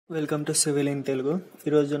Welcome to civil in Telugu.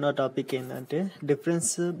 ఈరోజు నా topic ఏంటంటే difference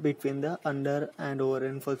between the under and over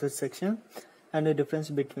reinforced section and difference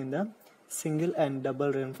between the single and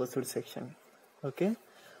double reinforced section. Okay,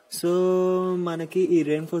 so మనకి ఈ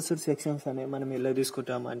reinforced sections అనేవి మనం ఎలా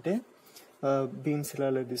తీసుకుంటామంటే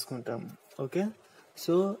బీమ్స్లలో తీసుకుంటాం. ఓకే,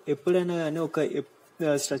 సో ఎప్పుడైనా కానీ ఒక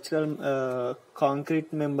స్ట్రక్చరల్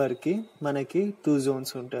కాంక్రీట్ మెంబర్కి మనకి 2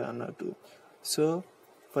 జోన్స్ ఉంటాయి అన్నట్టు. సో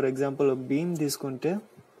ఫర్ ఎగ్జాంపుల్ బీమ్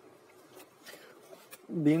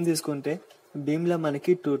తీసుకుంటే బీమ్లో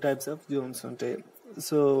మనకి 2 టైప్స్ ఆఫ్ జోన్స్ ఉంటాయి.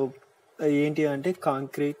 సో ఏంటి అంటే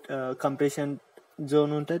కాంక్రీట్ కంప్రెషన్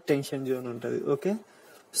జోన్ ఉంటుంది, టెన్షన్ జోన్ ఉంటుంది. ఓకే,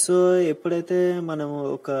 సో ఎప్పుడైతే మనము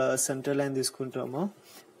ఒక సెంటర్ లైన్ తీసుకుంటామో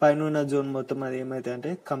పైన ఉన్న జోన్ మొత్తం అది ఏమవుతుంది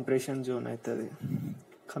అంటే కంప్రెషన్ జోన్ అవుతుంది,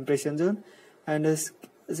 compression zone. And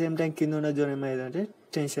same time కింద ఉన్న జోన్ ఏమవుతుంది అంటే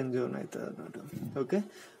టెన్షన్ జోన్ అవుతుంది అన్నమాట. ఓకే,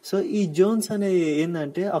 సో ఈ జోన్స్ అనేది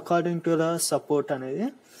ఏంటంటే అకార్డింగ్ టు ద సపోర్ట్ అనేది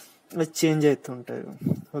చేంజ్ అవుతుంటాయి.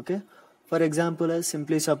 Okay, for example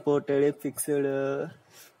simply supported fixed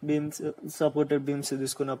beams, supported beams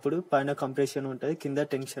తీసుకున్నప్పుడు పైన కంప్రెషన్ ఉంటుంది, కింద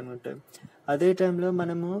టెన్షన్ ఉంటుంది. అదే టైంలో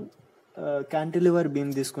మనము క్యాంటిలివర్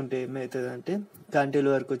బీమ్ తీసుకుంటే ఏమవుతుంది అంటే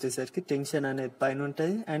క్యాంటిలివర్కి వచ్చేసరికి టెన్షన్ అనేది పైన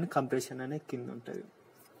ఉంటుంది అండ్ కంప్రెషన్ అనేది కింద ఉంటుంది.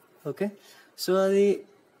 ఓకే, సో అది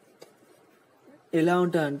ఎలా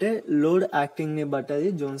ఉంటుంది అంటే లోడ్ యాక్టింగ్ని బట్టి అది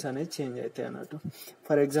జోన్స్ అనేది చేంజ్ అవుతాయి అన్నట్టు.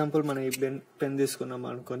 ఫర్ ఎగ్జాంపుల్ మనం ఈ పెన్ తీసుకున్నాం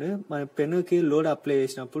అనుకోని, మన పెన్నుకి లోడ్ అప్లై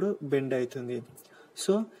చేసినప్పుడు బెండ్ అవుతుంది.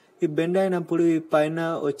 సో ఈ బెండ్ అయినప్పుడు ఈ పైన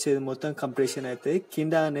వచ్చేది మొత్తం కంప్రెషన్ అవుతుంది,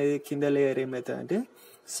 కింద లేయర్ ఏమవుతుంది అంటే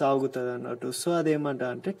సాగుతుంది అన్నట్టు. సో అదేమంటా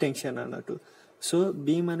అంటే టెన్షన్ అన్నట్టు. సో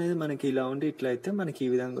బీమ్ అనేది మనకి ఇలా ఉండి ఇట్లా అయితే మనకి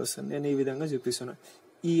ఈ విధంగా వస్తుంది. నేను ఈ విధంగా చూపిస్తున్నాను.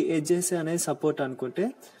 ఈ ఎడ్జెస్ అనేది సపోర్ట్ అనుకుంటే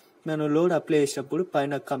మనం లోడ్ అప్లై చేసినప్పుడు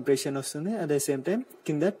పైన కంప్రెషన్ వస్తుంది, అదే సేమ్ టైం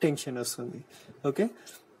కింద టెన్షన్ వస్తుంది. ఓకే,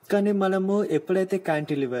 కానీ మనము ఎప్పుడైతే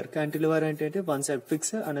క్యాంటిలివర్ అంటే one side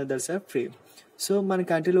fix another side free. So మన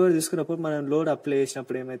క్యాంటిలివర్ తీసుకున్నప్పుడు మనం లోడ్ అప్లై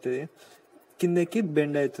చేసినప్పుడు ఏమవుతుంది కిందకి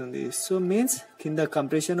బెండ్ అవుతుంది. సో మీన్స్ కింద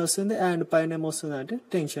కంప్రెషన్ వస్తుంది అండ్ పైన ఏమొస్తుంది అంటే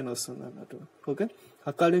టెన్షన్ వస్తుంది అన్నట్టు. Okay,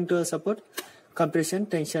 according to support compression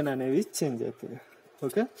tension అనేవి చేంజ్ అవుతాయి.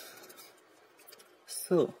 ఓకే,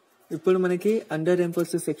 సో ఇప్పుడు మనకి under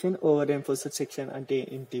reinforced section, over reinforced section అంటే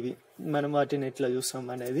ఏంటివి, మనం వాటిని ఎట్లా చూస్తాం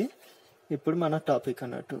అనేది ఇప్పుడు మన టాపిక్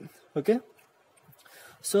అన్నట్టు. ఓకే,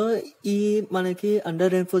 సో ఈ మనకి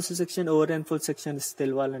under reinforced section, over reinforced sections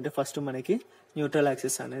తెలియాలంటే ఫస్ట్ మనకి న్యూట్రల్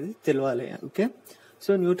యాక్సిస్ అనేది తెలియాలి. ఓకే,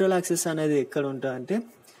 సో న్యూట్రల్ యాక్సిస్ అనేది ఎక్కడ ఉంటుంది అంటే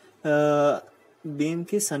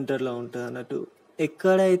బీమ్కి సెంటర్లో ఉంటుంది అన్నట్టు.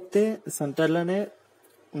 ఎక్కడైతే సెంటర్లోనే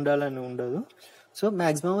ఉండాలని ఉండదు, సో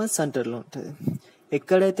మ్యాక్సిమం అది సెంటర్లో ఉంటుంది.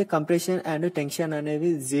 ఎక్కడైతే కంప్రెషన్ అండ్ టెన్షన్ అనేవి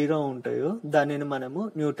 0 ఉంటాయో దానిని మనము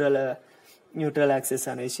న్యూట్రల్ యాక్సిస్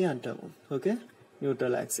అనేసి అంటాము. Okay,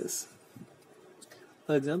 neutral axis.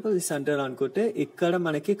 For example ఈ సెంటర్ అనుకుంటే ఇక్కడ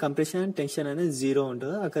మనకి కంప్రెషన్ అండ్ టెన్షన్ అనేది 0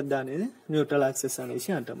 ఉంటుంది, అక్కడ దానిని న్యూట్రల్ యాక్సిస్ అనేసి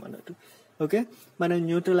అంటాం అన్నట్టు. ఓకే, మనం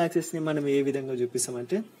న్యూట్రల్ యాక్సిస్ని మనం ఏ విధంగా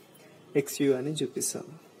చూపిస్తామంటే XU అని చూపిస్తాం.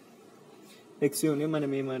 XUని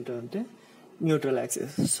మనం ఏమంటాం అంటే న్యూట్రల్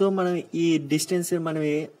యాక్సిస్. సో మనం ఈ డిస్టెన్స్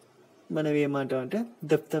మనం ఏమంటాం అంటే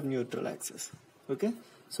depth of neutral axis. Okay,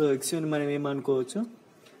 so XUని మనం ఏమనుకోవచ్చు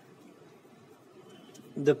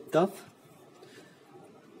depth of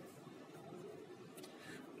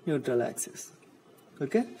neutral axis.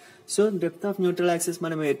 Okay, so depth of neutral axis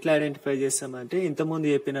మనం ఎట్లా ఐడెంటిఫై చేస్తామంటే ఇంతకుముందు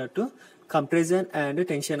చెప్పినట్టు కంప్రెషన్ అండ్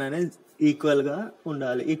టెన్షన్ అనేది ఈక్వల్గా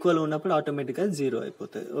ఉండాలి. ఈక్వల్ ఉన్నప్పుడు ఆటోమేటిక్గా 0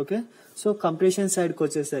 అయిపోతుంది. ఓకే, సో కంప్రెషన్ సైడ్కి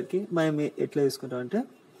వచ్చేసరికి మనం ఎట్లా తీసుకుంటాం అంటే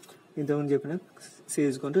ఇంతకుముందు చెప్పిన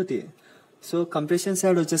C/T. సో కంప్రెషన్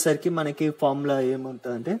సైడ్ వచ్చేసరికి మనకి ఫార్ములా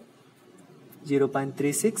ఏముంటుంది అంటే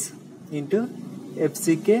 0.36 into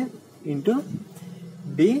FCK into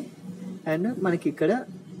B and మనకి ఇక్కడ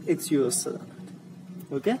XU వస్తుంది అన్నమాట.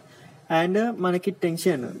 ఓకే, అండ్ మనకి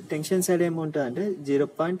టెన్షన్ సైడ్ ఏముంటుంది అంటే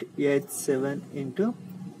 0.87 into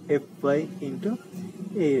FY into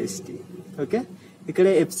AST. Okay, ఇక్కడ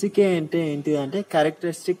FCK అంటే ఏంటిది అంటే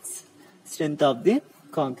characteristics strength of the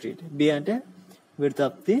concrete, B అంటే width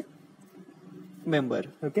of the member.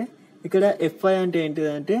 Okay, ఇక్కడ FY అంటే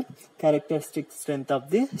ఏంటిదంటే characteristic strength of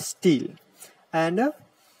the steel and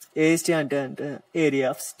AST అంటే area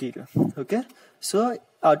of steel. Okay, so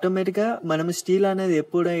ఆటోమేటిక్గా మనం స్టీల్ అనేది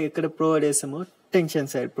ఎక్కడ ప్రొవైడ్ చేస్తామో టెన్షన్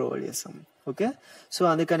సైడ్ ప్రొవైడ్ చేస్తాము. ఓకే, సో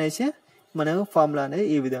అందుకనేసి మనం ఫార్ములా అనేది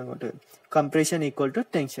ఈ విధంగా ఉంటుంది, compression equal to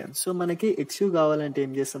tension. So మనకి XU కావాలంటే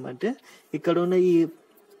ఏం చేస్తామంటే ఇక్కడ ఉన్న ఈ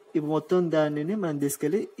మొత్తం దానిని మనం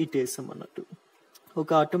తీసుకెళ్ళి ఇటేస్తాం అన్నట్టు. ఒక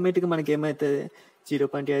ఆటోమేటిక్గా మనకి ఏమవుతుంది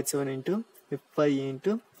 0.87 into FY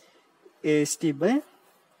into AST by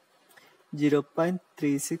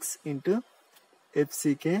 0.36 into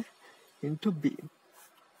FCK into B.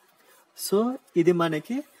 So ఇది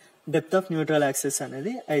మనకి డెప్త్ ఆఫ్ న్యూట్రల్ యాక్సెస్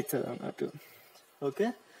అనేది అవుతుంది అన్నట్టు. ఓకే,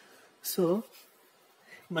 సో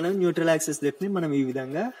మనం న్యూట్రల్ యాక్సెస్ డెప్త్ ని మనం ఈ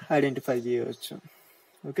విధంగా ఐడెంటిఫై చేయవచ్చు.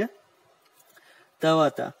 ఓకే,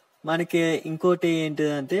 తర్వాత మనకి ఇంకోటి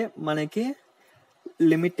ఏంటిదంటే మనకి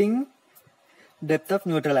limiting depth of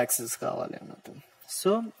neutral access కావాలి అన్నట్టు. సో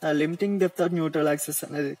ఆ limiting depth of neutral access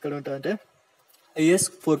అనేది ఎక్కడ ఉంటుందంటే IS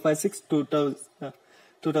 456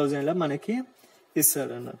 2000 మనకి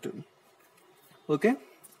ఇస్తాడు అన్నట్టు. ఓకే,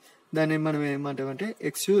 దాన్ని మనం ఏమంటామంటే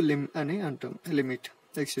XU లిమ్ అని అంటాం, లిమిట్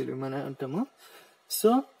XU లిమ్ అని అంటాము. సో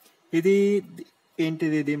ఇది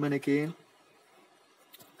ఏంటిది, ఇది మనకి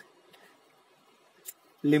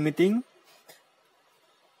limiting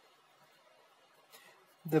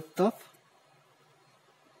depth of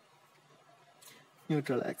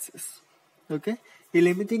neutral access. Okay, ఈ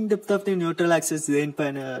limiting depth of the neutral access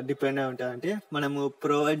దేనిపైన డిపెండ్ అయి ఉంటుంది అంటే మనము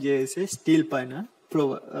ప్రొవైడ్ చేసే స్టీల్ పైన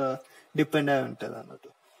డిపెండ్ అయి ఉంటుంది అన్నట్టు.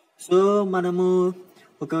 సో మనము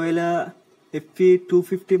ఒకవేళ FE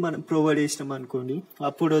 250 మనం ప్రొవైడ్ చేసినాం అనుకోండి,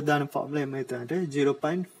 అప్పుడు దాని ఫార్ములా ఏమవుతుంది అంటే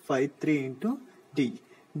 0.53 ఇంటూ D.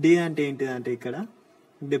 D అంటే ఏంటిదంటే ఇక్కడ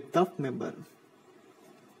డెప్త్ ఆఫ్ మెంబర్.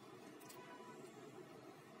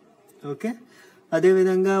 ఓకే,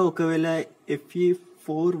 అదేవిధంగా ఒకవేళ FE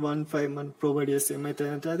 415 మనం ప్రొవైడ్ చేస్తే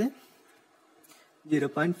ఏమవుతుంది అంటే అది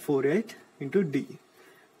 0.48 ఇంటూ D.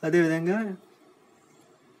 అదేవిధంగా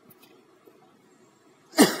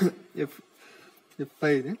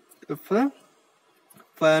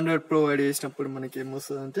F500 ప్రొవైడ్ చేసినప్పుడు మనకి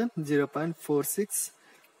ఏమొస్తుంది అంటే 0.46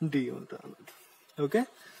 D ఉంటుంది అన్నమాట. ఓకే,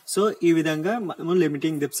 సో ఈ విధంగా మనము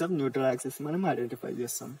limiting depths of neutral access మనం ఐడెంటిఫై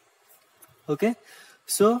చేస్తాం. ఓకే,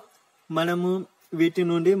 సో మనము వీటి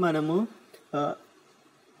నుండి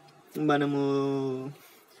మనము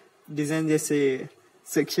డిజైన్ చేసే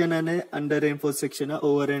సెక్షన్ అనేది under enforce section,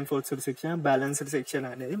 over enforced section, balanced section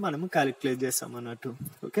అనేది మనము క్యాలిక్యులేట్ చేస్తాం అన్నట్టు.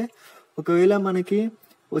 ఓకే, ఒకవేళ మనకి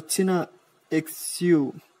వచ్చిన XU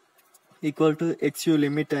equal to XU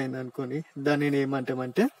limit అయింది అనుకోండి, దానిని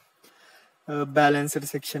ఏమంటామంటే బ్యాలెన్స్డ్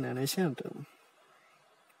సెక్షన్ అనేసి అంటాం,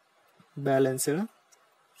 బ్యాలెన్స్డ్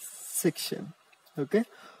సెక్షన్. ఓకే,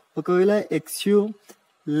 ఒకవేళ XU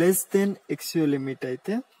less than XU limit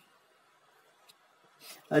అయితే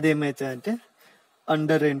అదేమైతే అంటే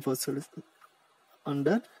అండర్ రెయిన్ఫోర్స్డ్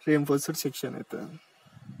సెక్షన్ అవుతుంది,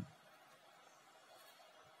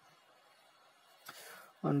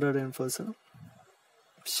 అండర్ రెయిన్ఫోర్స్డ్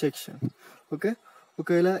సెక్షన్. ఓకే,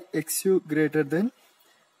 ఒకవేళ XU greater than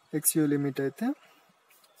XU limit అయితే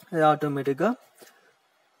అది ఆటోమేటిక్గా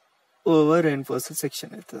ఓవర్ రెయిన్ఫోర్స్డ్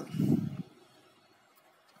సెక్షన్ అవుతుంది,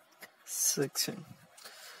 సెక్షన్.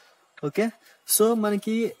 ఓకే, సో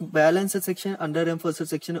మనకి balanced section, under enforced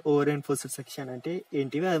section, over enforced section అంటే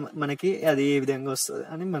ఏంటివి, మనకి అది ఏ విధంగా వస్తుంది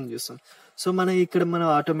అని మనం చూస్తాం. సో మనం ఇక్కడ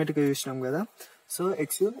ఆటోమేటిక్గా చూసినాం కదా. So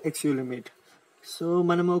XU limit. సో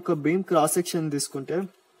మనం ఒక బీమ్ క్రాస్ సెక్షన్ తీసుకుంటే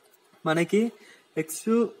మనకి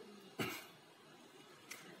XU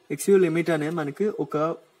లిమిట్ అనేది మనకి ఒక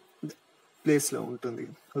ప్లేస్ లో ఉంటుంది.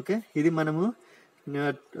 ఓకే, ఇది మనము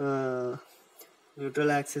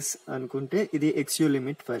న్యూట్రల్ యాక్సెస్ అనుకుంటే ఇది XU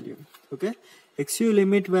limit value. Okay, XU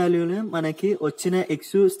limit వాల్యూని మనకి వచ్చిన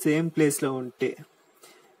XU సేమ్ ప్లేస్ లో ఉంటే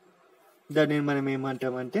దాన్ని మనం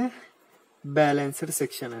ఏమంటామంటే బ్యాలెన్స్డ్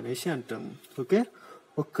సెక్షన్ అనేసి అంటాము. ఓకే,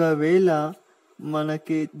 ఒకవేళ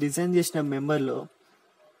మనకి డిజైన్ చేసిన మెంబర్లో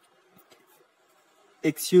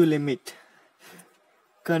XU లిమిట్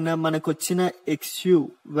కన్నా మనకు వచ్చిన XU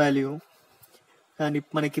వాల్యూ కానీ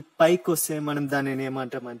మనకి పైకి వస్తే మనం దానిని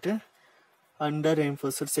ఏమంటామంటే అండర్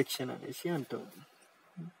ఎన్ఫోర్స్డ్ సెక్షన్ అనేసి అంటాం.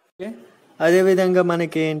 ఓకే, అదేవిధంగా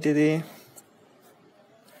మనకి ఏంటిది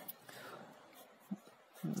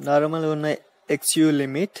నార్మల్ ఉన్న XU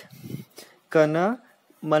లిమిట్ కన్నా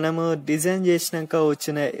మనము డిజైన్ చేసినాక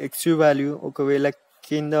వచ్చిన XU వాల్యూ ఒకవేళ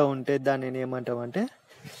కింద ఉంటే దానిని ఏమంటామంటే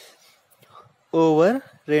ఓవర్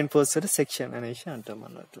రెయిన్ఫోర్స్డ్ సెక్షన్ అనేసి అంటాం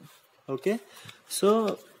అన్నట్టు. ఓకే, సో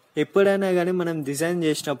ఎప్పుడైనా కానీ మనం డిజైన్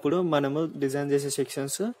చేసినప్పుడు మనము డిజైన్ చేసే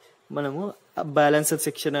సెక్షన్స్ మనము బ్యాలెన్స్డ్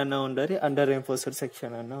సెక్షన్ అన్నా ఉండాలి, అండర్ రెయిన్ఫోర్స్డ్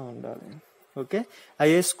సెక్షన్ అన్నా ఉండాలి. ఓకే,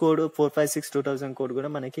 IS కోడ్ 456/2000 కోడ్ కూడా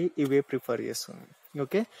మనకి ఇవే ప్రిఫర్ చేస్తుంది.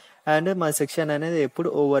 ఓకే, అండ్ మా సెక్షన్ అనేది ఎప్పుడు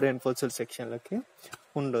ఓవర్ ఎన్ఫోర్స్డ్ సెక్షన్లకి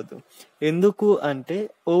ఉండదు. ఎందుకు అంటే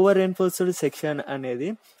ఓవర్ ఎన్ఫోర్స్డ్ సెక్షన్ అనేది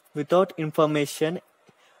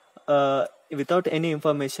without any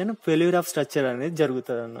information failure of structure అనేది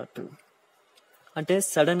జరుగుతుంది అన్నట్టు. అంటే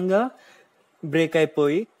సడన్ గా బ్రేక్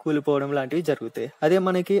అయిపోయి కూలిపోవడం లాంటివి జరుగుతాయి. అదే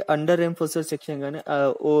మనకి అండర్ ఎన్ఫోర్స్డ్ సెక్షన్ కానీ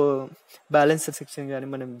బ్యాలెన్స్డ్ సెక్షన్ కానీ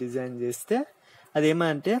మనం డిజైన్ చేస్తే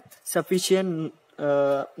అదేమంటే సఫిషియంట్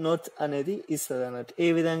నోట్స్ అనేది ఇస్తుంది అన్నట్టు. ఏ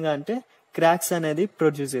విధంగా అంటే క్రాక్స్ అనేది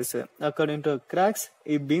ప్రొడ్యూస్ చేస్తుంది. అకార్డింగ్ టు క్రాక్స్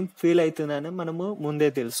ఈ బీమ్ ఫీల్ అవుతుందని మనము ముందే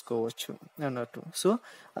తెలుసుకోవచ్చు అన్నట్టు. సో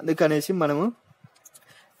అందుకనేసి మనము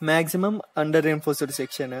maximum under enforced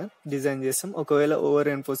section design చేస్తాం. ఒకవేళ ఓవర్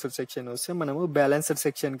ఎన్ఫోర్స్డ్ సెక్షన్ వస్తే మనము బ్యాలెన్స్డ్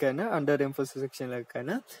సెక్షన్ కైనా అండర్ ఎన్ఫోర్స్డ్ సెక్షన్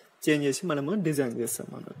కైనా చేంజ్ చేసి మనము డిజైన్ చేస్తాం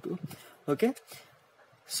అన్నట్టు. Okay,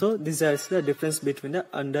 so this are the difference between the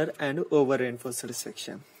under and over enforced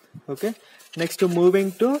section. Okay, next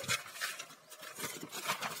moving to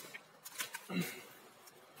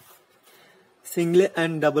single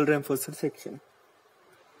and double reinforced section.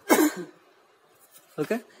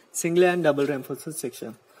 Okay, single and double reinforced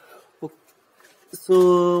section. So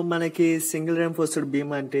మనకి single reinforced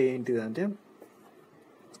beam అంటే ఏంటిదంటే,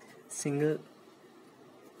 single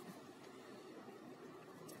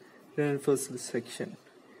reinforced section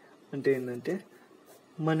అంటే ఏంటంటే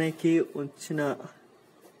మనకి వచ్చిన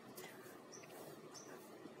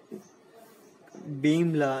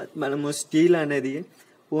బీమ్లా మనము steel అనేది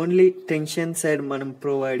only tension side మనం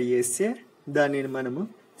ప్రొవైడ్ చేస్తే దానిని మనము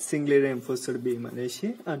సింగిల్ reinforced బీమ్ అనేసి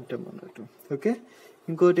అంటాం అన్నట్టు. ఓకే,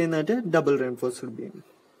 ఇంకోటి ఏంటంటే double reinforced beam.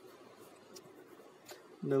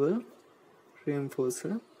 Double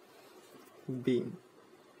reinforced beam.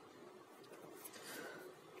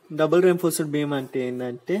 Double reinforced beam అంటే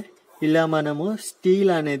ఏంటంటే ఇలా మనము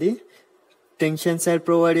స్టీల్ అనేది టెన్షన్ సైడ్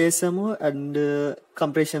ప్రొవైడ్ చేస్తాము అండ్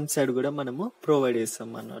కంప్రెషన్ సైడ్ కూడా మనము ప్రొవైడ్ చేస్తాం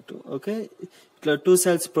అన్నట్టు. ఓకే, ఇట్లా 2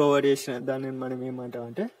 sides ప్రొవైడ్ చేసిన దాన్ని మనం ఏమంటాం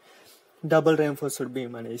అంటే డబుల్ reinforced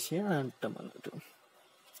బీమ్ అనేసి అంటాం అన్నట్టు.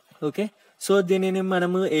 ఓకే, సో దీనిని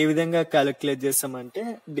మనము ఏ విధంగా క్యాలిక్యులేట్ చేస్తామంటే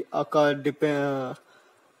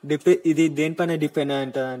ఇది దేనిపైన డిపెండ్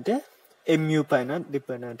ఉంటుంది అంటే MU పైన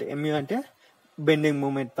డిపెండ్ అంటే MU అంటే బెండింగ్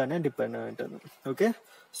మూమెంట్ పైన డిపెండ్ ఉంటుంది. ఓకే,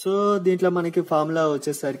 సో దీంట్లో మనకి ఫార్ములా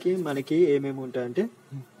వచ్చేసరికి మనకి ఏమేమి ఉంటాయంటే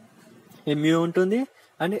MU ఉంటుంది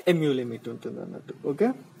అండ్ MU లిమిట్ ఉంటుంది అన్నట్టు. ఓకే,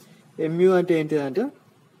 MU అంటే ఏంటిదంటే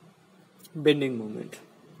bending moment,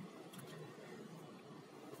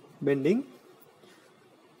 bending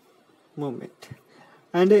moment.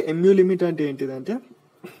 And MU limit అంటే ఏంటిదంటే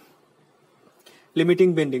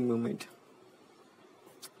limiting bending moment,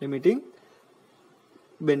 limiting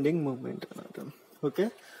bending moment అన్నట్టు. ఓకే,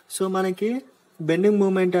 సో మనకి బెండింగ్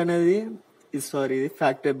మూమెంట్ అనేది ఇది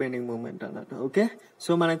ఫ్యాక్టర్ బెండింగ్ మూమెంట్ అన్నట్టు. ఓకే,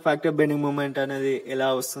 సో మనకి ఫ్యాక్టర్ బెండింగ్ మూమెంట్ అనేది ఎలా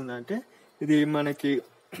వస్తుందంటే ఇది మనకి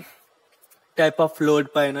టైప్ ఆఫ్ లోడ్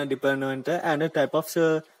పైన డిపెండ్ ఉంటుంది అండ్ టైప్ ఆఫ్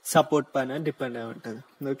సపోర్ట్ పైన డిపెండ్ అయి ఉంటుంది.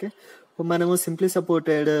 ఓకే, మనము సింప్లీ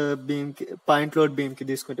సపోర్టెడ్ బీమ్ కి పాయింట్ లోడ్ బీమ్ కి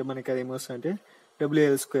తీసుకుంటే మనకి అది ఏమొస్తుందంటే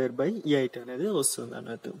WL²/8 అనేది వస్తుంది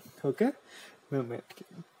అన్నట్టు. ఓకే, మూమెంట్ కి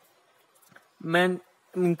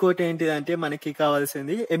ఇంకోటి ఏంటిదంటే మనకి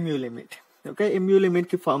కావాల్సింది MU limit. Okay, MU limit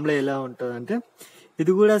కి ఫార్ములా ఎలా ఉంటుంది అంటే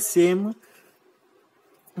ఇది కూడా సేమ్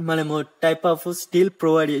మనము టైప్ ఆఫ్ స్టీల్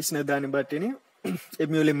ప్రొవైడ్ చేసిన దాన్ని బట్టిని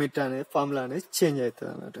MU లిమిట్ అనే ఫార్ములా అనేది చేంజ్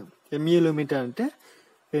అవుతుంది అన్నట్టు. MU లిమిట్ అంటే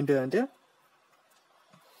ఏంటిదంటే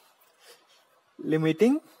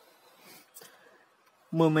limiting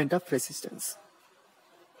moment of resistance.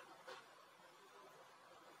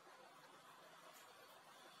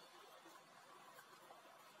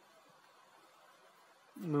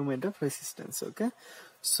 Moment of resistance. Okay,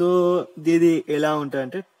 so ఇది ఎలా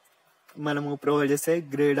ఉంటుందంటే మనము ప్రొవైడ్ చేసే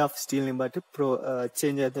గ్రేడ్ ఆఫ్ స్టీల్ ని బట్టి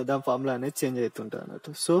చేంజ్ అవుతుంది, దాని ఫార్ములా అనేది చేంజ్ అవుతుంటుంది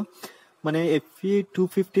అన్నట్టు. సో మన FE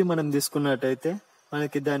 250 మనం తీసుకున్నట్టయితే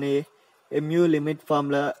మనకి దాని MU లిమిట్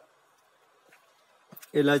ఫార్ములా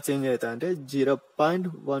ఎలా చేంజ్ అవుతుంది అంటే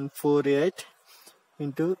 0.148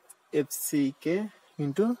 ఇంటూ FCK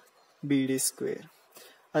ఇంటూ BD².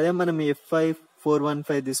 అదే మనం FI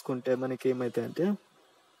 415 తీసుకుంటే మనకి ఏమైతే అంటే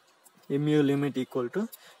MU limit equal to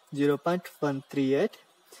 0.138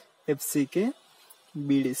 FCK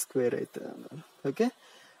BD² అవుతుంది. ఓకే,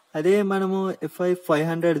 అదే మనము FI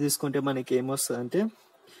 500 తీసుకుంటే మనకి ఏమొస్తుంది అంటే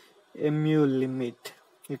MU limit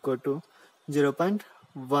equal to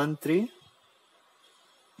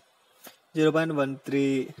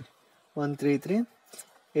 0.133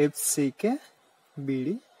 FCK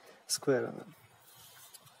BD² అన్నమాట.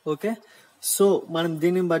 ఓకే, సో మనం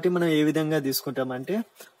దీన్ని బట్టి మనం ఏ విధంగా తీసుకుంటామంటే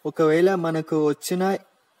ఒకవేళ మనకు వచ్చిన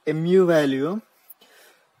MU వాల్యూ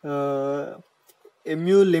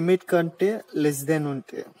MU లిమిట్ కంటే లెస్ దెన్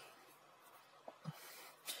ఉంటే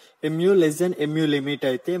MU less than MU limit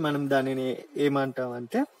అయితే మనం దానిని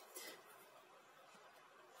ఏమంటామంటే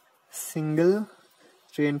సింగిల్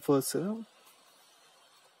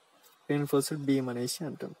reinforced బీమ్ అనేసి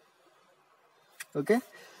అంటాం. ఓకే,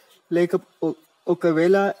 లేక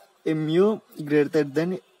ఒకవేళ MU greater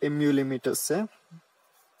than MU limit వస్తే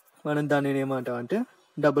మనం దానిని ఏమంటాం అంటే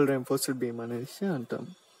డబుల్ reinforced బీమ్ అనేసి అంటాం.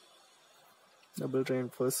 Double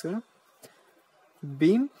reinforced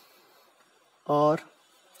beam are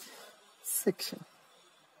section.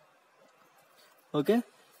 Okay,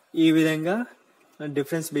 ఈ విధంగా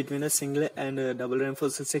difference between single and double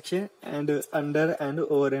reinforced section and under and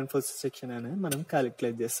over reinforced section అనేది మనం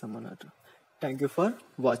క్యాలిక్యులేట్ చేస్తాం అన్నట్టు. Thank you for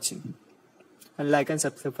watching and like and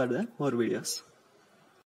subscribe for the more videos.